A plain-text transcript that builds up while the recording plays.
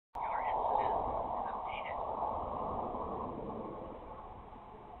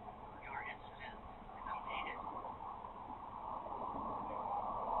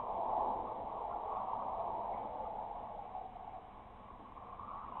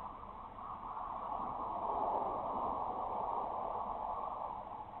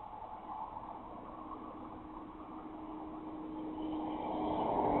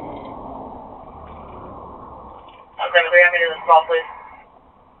173, I'm into this call, please.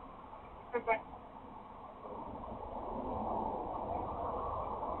 Okay.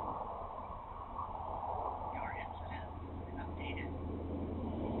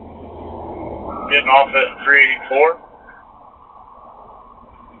 Getting off at 384.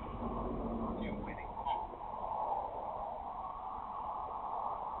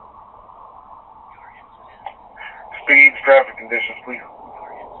 Speeds, traffic conditions, please.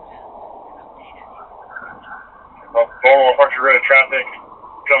 Normal Archer Road traffic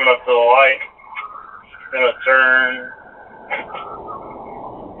coming up to the light. Gonna turn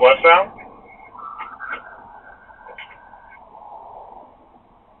westbound.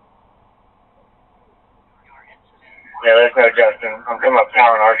 Yeah, there's no Justin. I'm coming up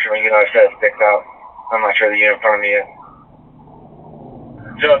Tower and Archer when you know it says sticks out. I'm not sure the unit in front of me yet.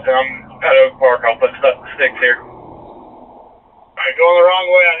 Justin, I'm at Oak Park. I'll put sticks here. Alright, going the wrong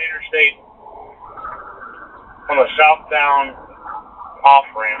way on the interstate. On the southbound off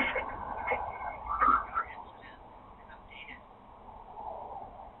ramp.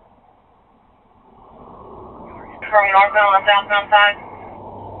 From northbound on the southbound side?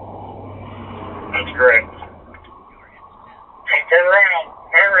 That's correct. Hey, turn around.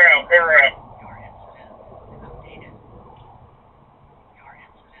 Turn around. Turn around.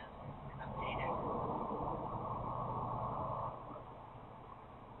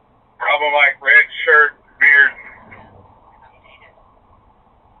 Problem like red shirt, beard.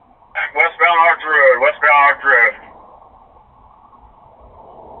 Westbound Arch Road. Westbound Arch Road.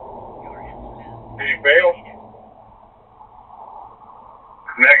 Did you fail?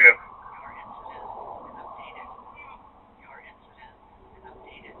 Negative.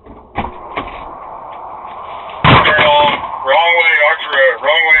 Turn on. Wrong way, Arch Road.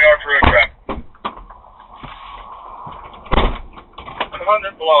 Wrong way, Arch Road traffic.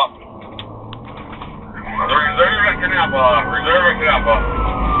 100 block. Reserve at Tampa. Reserve at Tampa.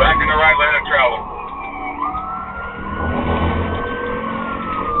 Back in the right lane of travel.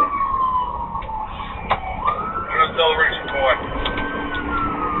 Acceleration point.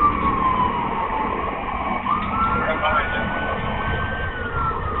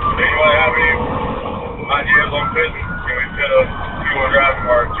 Anybody have any ideas on fitting? Can we fit a two-wheel driving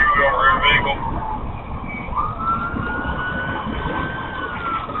or a two-wheel rear vehicle?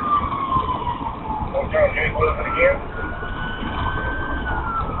 What kind of vehicle is it again?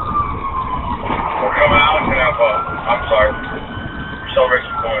 We're coming out of Tampa. I'm sorry.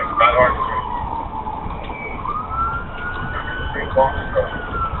 Acceleration point. Not hard to do.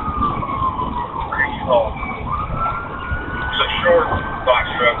 Pretty small. It's a short box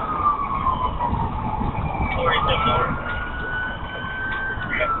truck. $47.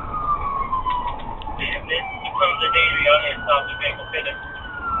 Yeah, if it becomes a daily, I'll need to stop the vehicle fitting.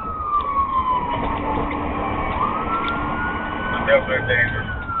 It's definitely a danger.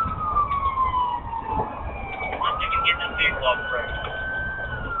 I'm thinking get this vehicle off the road.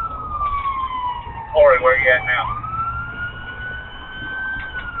 Corey, where you at now?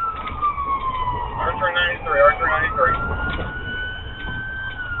 Archer 93, Archer 93.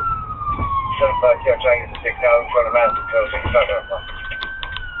 75 Cal trying to get the sticks out in front of Madison Coast. It's not that far.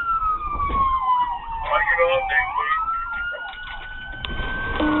 I'll get an update, please.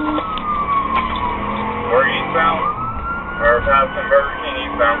 We're eastbound. Or past some Burger King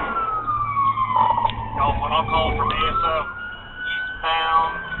eastbound. When I'll call from ASO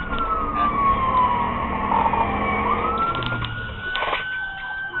eastbound.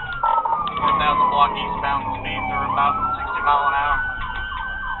 4,000 block eastbound speeds are about 60 miles an hour.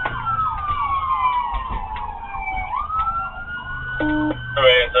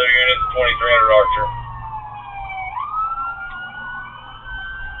 Okay, so units 2300 Archer.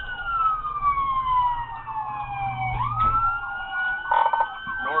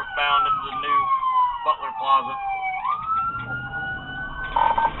 Northbound into the new Butler Plaza.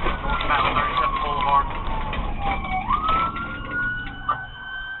 Northbound 37 Boulevard.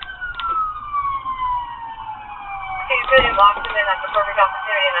 Okay, good in Boston, and that's the perfect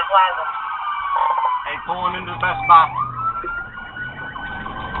opportunity in that plaza. Hey, pulling into the Best Buy.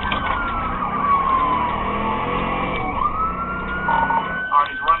 Alright,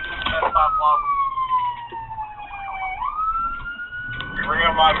 he's running through the Best Buy Plaza. You bring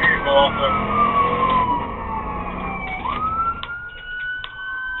up my vehicle also.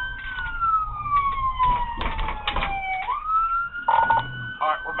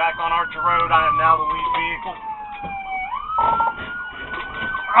 Alright, we're back on Archer Road. I am now the lead vehicle.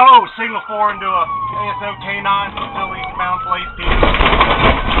 Oh, signal 4 into a ASO K9, still eastbound, place P. Hey,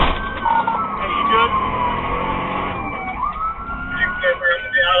 you good? You can get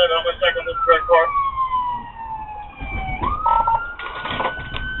me out of it. I'm going to check on this red car.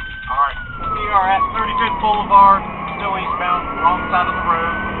 Boulevard, still eastbound, wrong side of the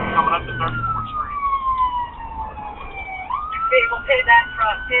road, coming up to 34th Street. People, pit that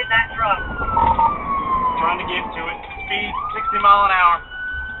truck, pit that truck. Trying to get to it. Speed 60 mile an hour.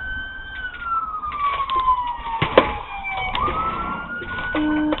 Do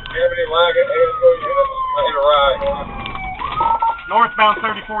you have any lag at ASO units? I hit a ride. Northbound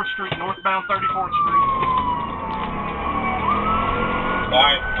 34th Street, northbound 34th Street.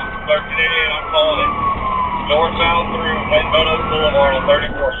 Alright, 1388, I'm calling it. Northbound through Meadows Boulevard on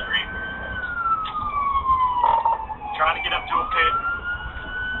 34th Street. Trying to get up to a pit.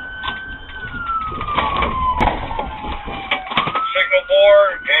 Signal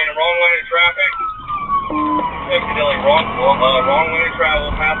 4, getting the wrong lane of traffic. Piccadilly, wrong lane of travel,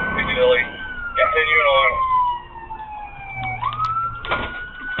 past Piccadilly. Continuing on.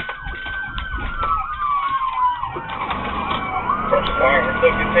 Alright, we're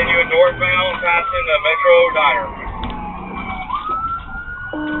still continuing northbound, passing the Metro Diner.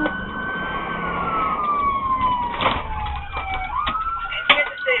 It's good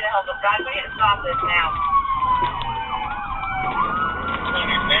to see the help us, guys. We need to stop this now.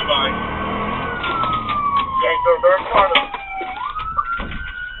 Stand by. Okay, so third part of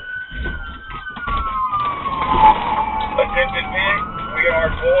attempted pit. We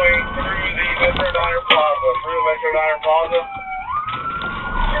are going through the Metro Diner Plaza.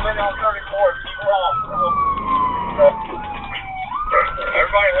 We're on 34th. Keep off.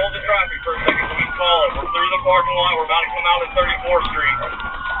 Everybody hold the traffic for a second so we can call it. We're through the parking lot. We're about to come out at 34th Street.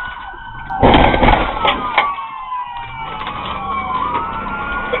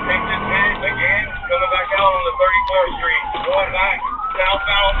 Attempted pit again. Coming back out on the 34th Street. Going back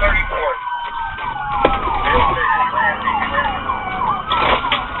southbound on 34th.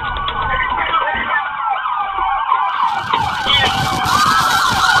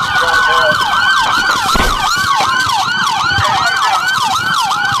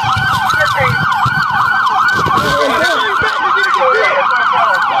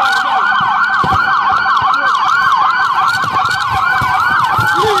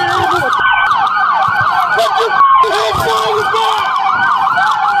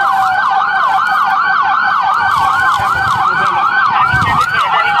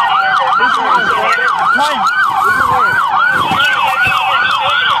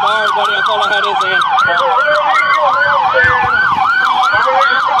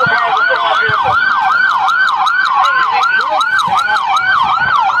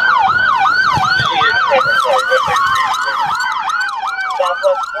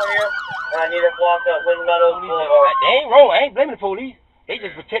 I need to block up Meadows Boulevard. They ain't wrong. I ain't blaming the police. They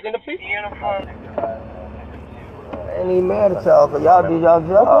just protecting the people. Uniform. I ain't even mad at y'all, cause y'all did y'all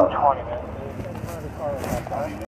job.